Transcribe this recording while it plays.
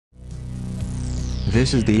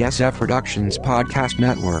This is the SF Productions Podcast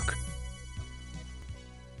Network.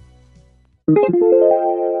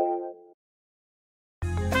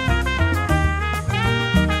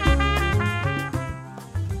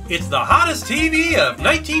 It's the hottest TV of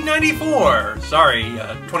 1994. Sorry,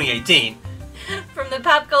 2018. From the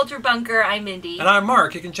Pop Culture Bunker, I'm Mindy. And I'm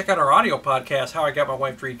Mark. You can check out our audio podcast, How I Got My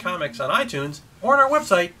Wife to Read Comics, on iTunes or on our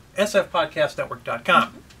website,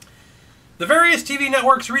 sfpodcastnetwork.com. The various TV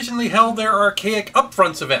networks recently held their archaic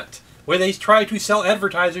Upfronts event, where they try to sell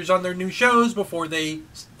advertisers on their new shows before they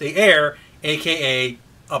air, aka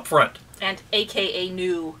Upfront. And AKA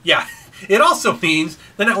new. Yeah. It also means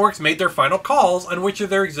the networks made their final calls on which of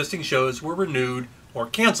their existing shows were renewed or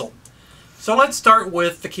canceled. So let's start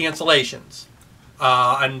with the cancellations.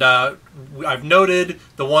 I've noted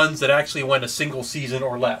the ones that actually went a single season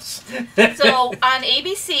or less. So on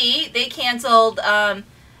ABC, they canceled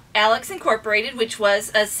Alex Incorporated, which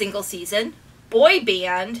was a single season. Boy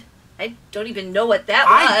Band. I don't even know what that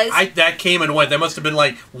was. That came and went. That must have been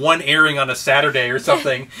like one airing on a Saturday or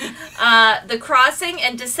something. The Crossing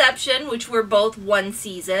and Deception, which were both one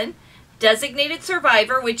season. Designated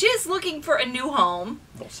Survivor, which is looking for a new home.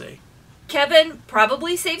 We'll see. Kevin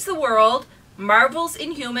Probably Saves the World. Marvel's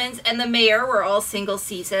Inhumans and The Mayor were all single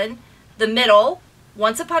season. The Middle,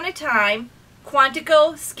 Once Upon a Time,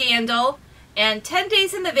 Quantico, Scandal, and 10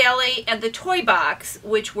 Days in the Valley and The Toy Box,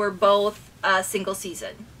 which were both single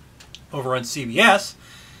season. Over on CBS,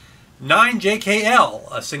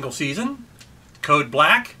 9JKL, a single season. Code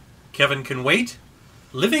Black, Kevin Can Wait.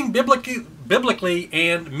 Living Biblically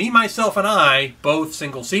and Me, Myself, and I, both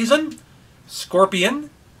single season. Scorpion,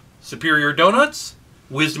 Superior Donuts,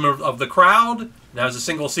 Wisdom of the Crowd. That was a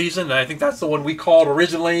single season, and I think that's the one we called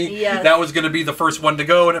originally. Yes. That was going to be the first one to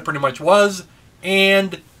go, and it pretty much was.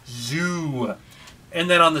 And Zoo. And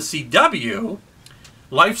then on the CW,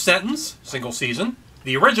 Life Sentence, single season.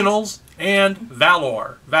 The Originals, and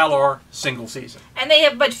Valor. Valor, single season. And they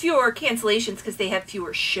have but fewer cancellations because they have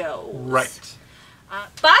fewer shows. Right.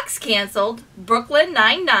 Fox canceled Brooklyn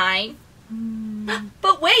Nine-Nine.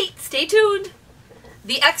 But wait, stay tuned.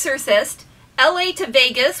 The Exorcist, LA to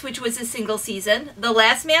Vegas, which was a single season. The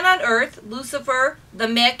Last Man on Earth, Lucifer, The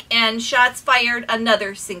Mick, and Shots Fired,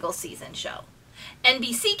 another single season show.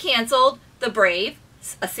 NBC canceled The Brave,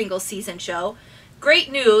 a single season show.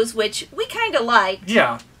 Great News, which we kind of liked.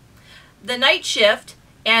 Yeah. The Night Shift,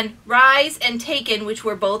 and Rise and Taken, which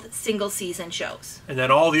were both single season shows. And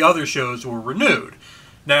then all the other shows were renewed.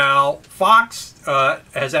 Now, Fox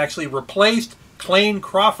has actually replaced Clayne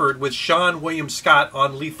Crawford with Sean William Scott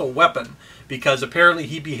on Lethal Weapon, because apparently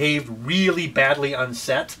he behaved really badly on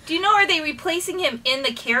set. Do you know, are they replacing him in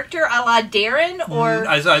the character a la Darren, or...?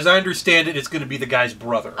 As I understand it, it's going to be the guy's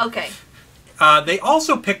brother. Okay. They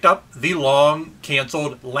also picked up the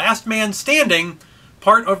long-canceled Last Man Standing,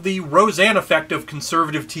 part of the Roseanne effect of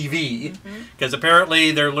conservative TV, because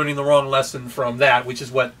apparently they're learning the wrong lesson from that, which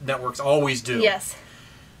is what networks always do. Yes.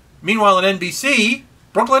 Meanwhile, on NBC,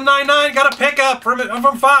 Brooklyn Nine-Nine got a pickup from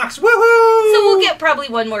Fox. Woohoo! So we'll get probably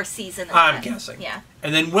one more season of I'm that. guessing. Yeah.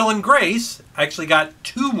 And then Will and Grace actually got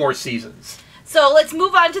 2 more seasons. So let's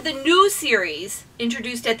move on to the new series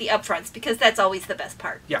introduced at the Upfronts, because that's always the best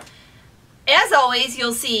part. Yeah. As always,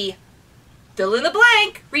 you'll see Fill in the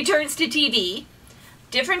Blank returns to TV.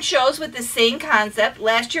 Different shows with the same concept.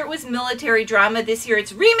 Last year it was military drama. This year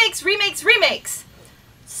it's remakes, remakes, remakes.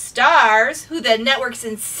 Stars, who the networks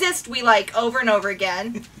insist we like over and over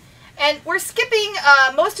again. And we're skipping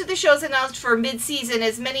most of the shows announced for mid-season,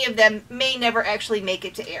 as many of them may never actually make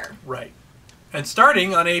it to air. Right. And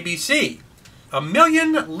starting on ABC, A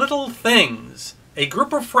Million Little Things. A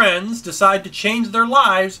group of friends decide to change their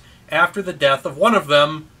lives after the death of one of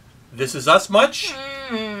them. This Is Us much?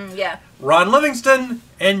 Yeah. Ron Livingston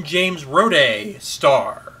and James Roday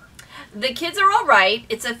star. The Kids Are All Right.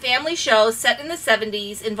 It's a family show set in the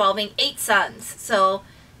 70s involving 8 sons. So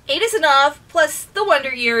 8 is enough, plus the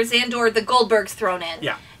Wonder Years and or the Goldbergs thrown in.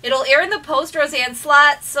 Yeah. It'll air in the post-Roseanne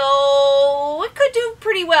slot, so it could do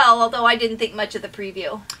pretty well, although I didn't think much of the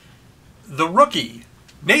preview. The Rookie.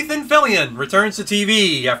 Nathan Fillion returns to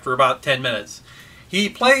TV after about 10 minutes. He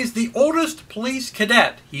plays the oldest police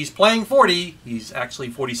cadet. He's playing 40. He's actually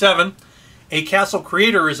 47. A Castle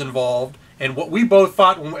creator is involved. And what we both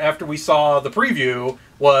thought after we saw the preview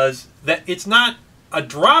was that it's not a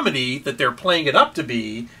dramedy that they're playing it up to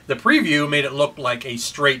be. The preview made it look like a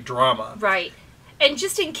straight drama. Right. And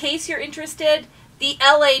just in case you're interested, the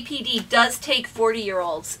LAPD does take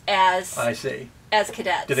 40-year-olds as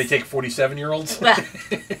cadets. Do they take 47-year-olds? Well,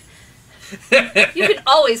 you can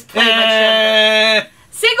always play much younger.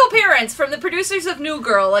 Single Parents, from the producers of New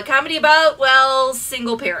Girl, a comedy about, well,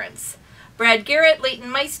 single parents. Brad Garrett, Leighton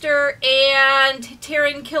Meister, and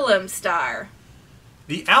Taran Killam star.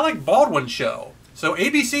 The Alec Baldwin Show. So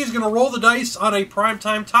ABC is going to roll the dice on a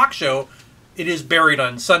primetime talk show. It is buried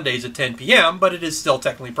on Sundays at 10 p.m., but it is still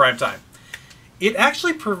technically primetime. It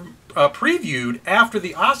actually previewed after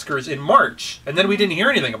the Oscars in March, and then we didn't hear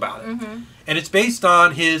anything about it. Mm-hmm. And it's based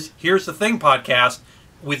on his Here's the Thing podcast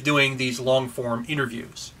with doing these long-form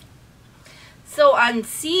interviews. So on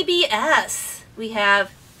CBS, we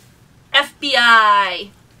have FBI.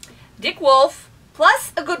 Dick Wolf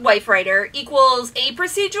plus a Good Wife writer equals a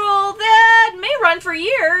procedural that may run for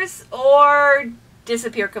years or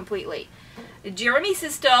disappear completely. Jeremy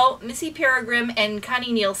Sisto, Missy Peregrym, and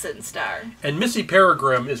Connie Nielsen star. And Missy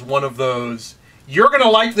Peregrym is one of those, you're going to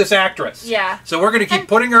like this actress. Yeah. So we're going to keep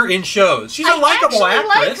putting her in shows. She's a likable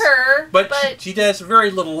actress. I like her. But she has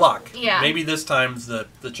very little luck. Yeah. Maybe this time's the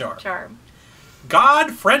charm. Charm.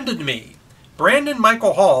 God Friended Me. Brandon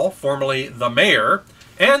Michael Hall, formerly the mayor,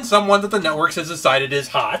 and someone that the networks has decided is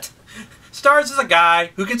hot, stars as a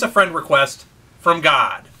guy who gets a friend request from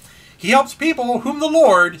God. He helps people whom the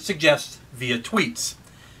Lord suggests via tweets.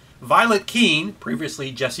 Violet Keane,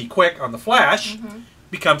 previously Jesse Quick on The Flash,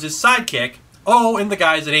 becomes his sidekick. Oh, and the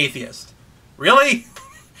guy's an atheist. Really?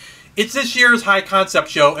 It's this year's high concept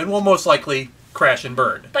show and will most likely crash and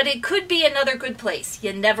burn. But it could be another good place.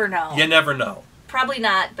 You never know. You never know. Probably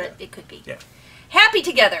not, but it could be. Yeah. Happy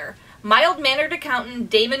Together. Mild-mannered accountant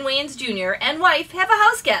Damon Wayans Jr. and wife have a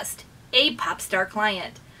house guest, a pop star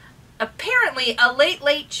client. Apparently, a Late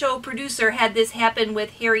Late Show producer had this happen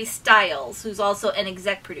with Harry Styles, who's also an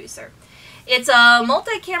exec producer. It's a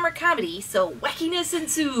multi-camera comedy, so wackiness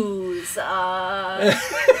ensues.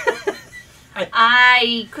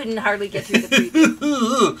 I couldn't hardly get through the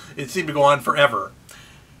preview. It seemed to go on forever.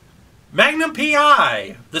 Magnum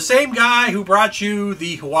P.I., the same guy who brought you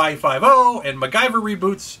the Hawaii Five-0 and MacGyver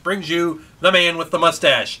reboots brings you The Man with the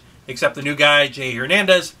Mustache, except the new guy, Jay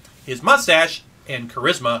Hernandez, his mustache and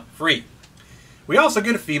charisma free. We also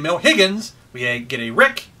get a female Higgins, we get a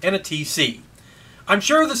Rick, and a TC. I'm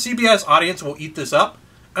sure the CBS audience will eat this up,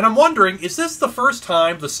 and I'm wondering, is this the first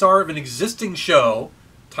time the star of an existing show,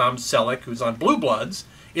 Tom Selleck, who's on Blue Bloods,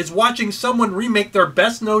 is watching someone remake their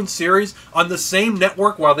best-known series on the same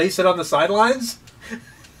network while they sit on the sidelines?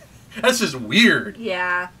 That's just weird.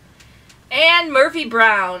 Yeah. And Murphy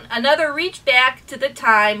Brown, another reach back to the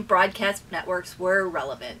time broadcast networks were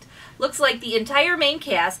relevant. Looks like the entire main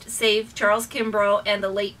cast, save Charles Kimbrough and the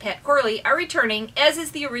late Pat Corley, are returning, as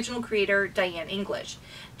is the original creator, Diane English.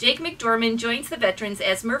 Jake McDorman joins the veterans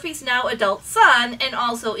as Murphy's now adult son and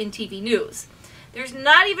also in TV news. There's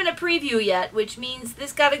not even a preview yet, which means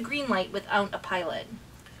this got a green light without a pilot.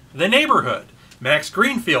 The Neighborhood. Max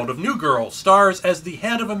Greenfield of New Girl stars as the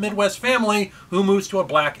head of a Midwest family who moves to a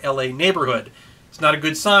black LA neighborhood. It's not a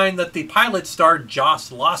good sign that the pilot starred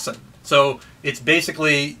Joss Lawson. So it's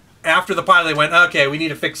basically, after the pilot, they went, okay, we need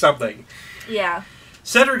to fix something. Yeah.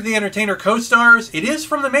 Cedric the Entertainer co-stars. It is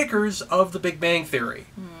from the makers of The Big Bang Theory.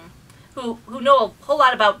 Who know a whole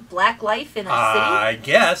lot about black life in a city? I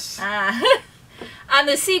guess. On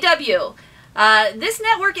the CW, this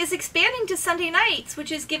network is expanding to Sunday nights,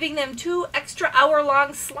 which is giving them 2 extra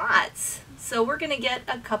hour-long slots. So we're going to get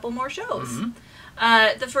a couple more shows.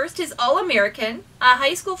 The first is All American. A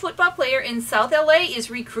high school football player in South LA is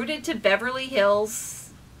recruited to Beverly Hills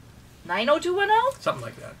 90210? Something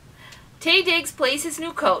like that. Taye Diggs plays his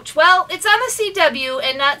new coach. Well, it's on the CW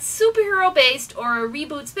and not superhero-based or a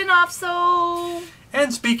reboot spin-off, so...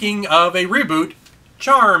 And speaking of a reboot,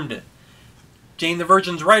 Charmed. Jane the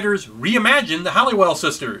Virgin's writers reimagine the Halliwell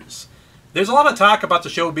sisters. There's a lot of talk about the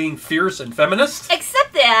show being fierce and feminist.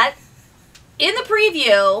 Except that, in the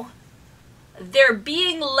preview, they're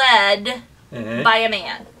being led by a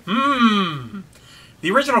man. The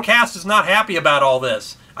original cast is not happy about all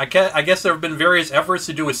this. I guess there have been various efforts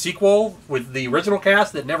to do a sequel with the original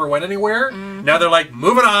cast that never went anywhere. Now they're like,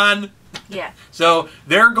 moving on. Yeah. So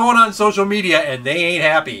they're going on social media and they ain't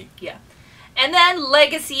happy. Yeah. And then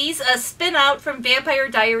Legacies, a spin-out from Vampire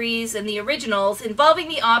Diaries and the originals involving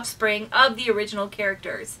the offspring of the original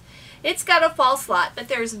characters. It's got a fall slot, but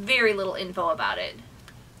there's very little info about it.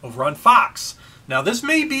 Over on Fox. Now this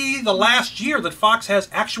may be the last year that Fox has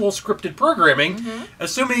actual scripted programming,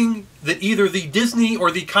 assuming that either the Disney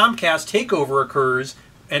or the Comcast takeover occurs,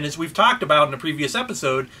 and as we've talked about in a previous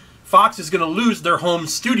episode, Fox is going to lose their home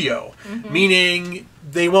studio, meaning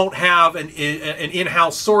they won't have an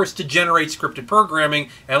in-house source to generate scripted programming,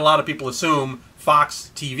 and a lot of people assume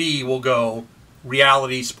Fox TV will go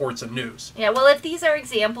reality, sports, and news. Yeah, well, if these are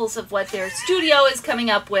examples of what their studio is coming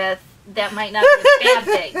up with, that might not be a bad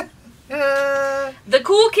thing. The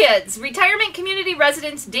Cool Kids, retirement community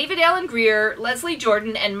residents David Allen Greer, Leslie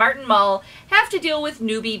Jordan, and Martin Mull have to deal with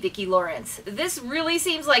newbie Vicki Lawrence. This really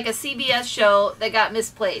seems like a CBS show that got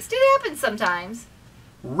misplaced. It happens sometimes.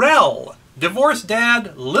 Rel, divorced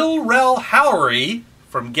dad Lil Rel Howery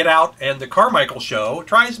from Get Out and The Carmichael Show,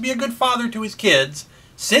 tries to be a good father to his kids.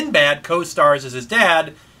 Sinbad co-stars as his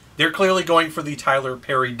dad. They're clearly going for the Tyler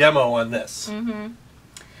Perry demo on this. On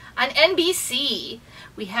NBC,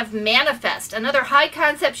 we have Manifest, another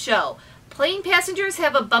high-concept show. Plane passengers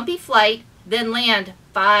have a bumpy flight, then land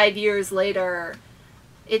 5 years later.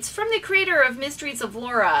 It's from the creator of Mysteries of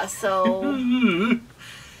Laura, so...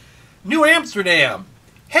 New Amsterdam.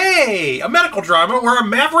 Hey, a medical drama where a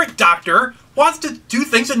maverick doctor wants to do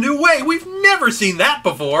things a new way. We've never seen that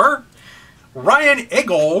before. Ryan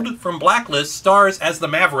Eggold from Blacklist stars as the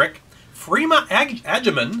Maverick. Freema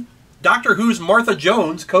Agyeman, Doctor Who's Martha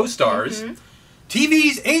Jones, co-stars.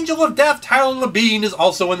 TV's Angel of Death, Tyler Labine, is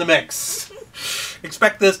also in the mix.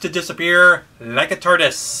 Expect this to disappear like a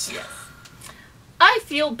TARDIS. I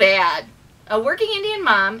Feel Bad. A working Indian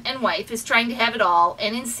mom and wife is trying to have it all,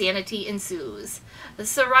 and insanity ensues. The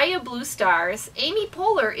Soraya Blue stars. Amy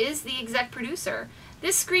Poehler is the exec producer.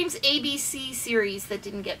 This screams ABC series that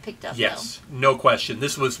didn't get picked up, Yes, no question.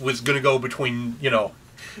 This was going to go between,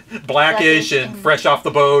 Blackish and Fresh Off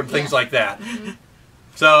the Boat, things like that.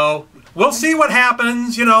 So, we'll see what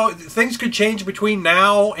happens. Things could change between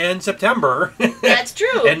now and September. That's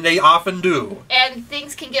true. And they often do. And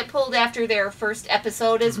things can get pulled after their first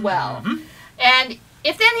episode as well. And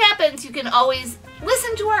if that happens, you can always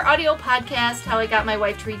listen to our audio podcast, How I Got My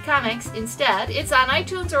Wife to Read Comics. Instead, it's on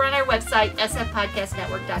iTunes or on our website,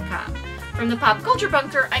 sfpodcastnetwork.com. From the Pop Culture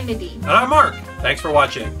Bunker, I'm Mindy. And I'm Mark. Thanks for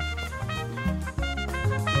watching.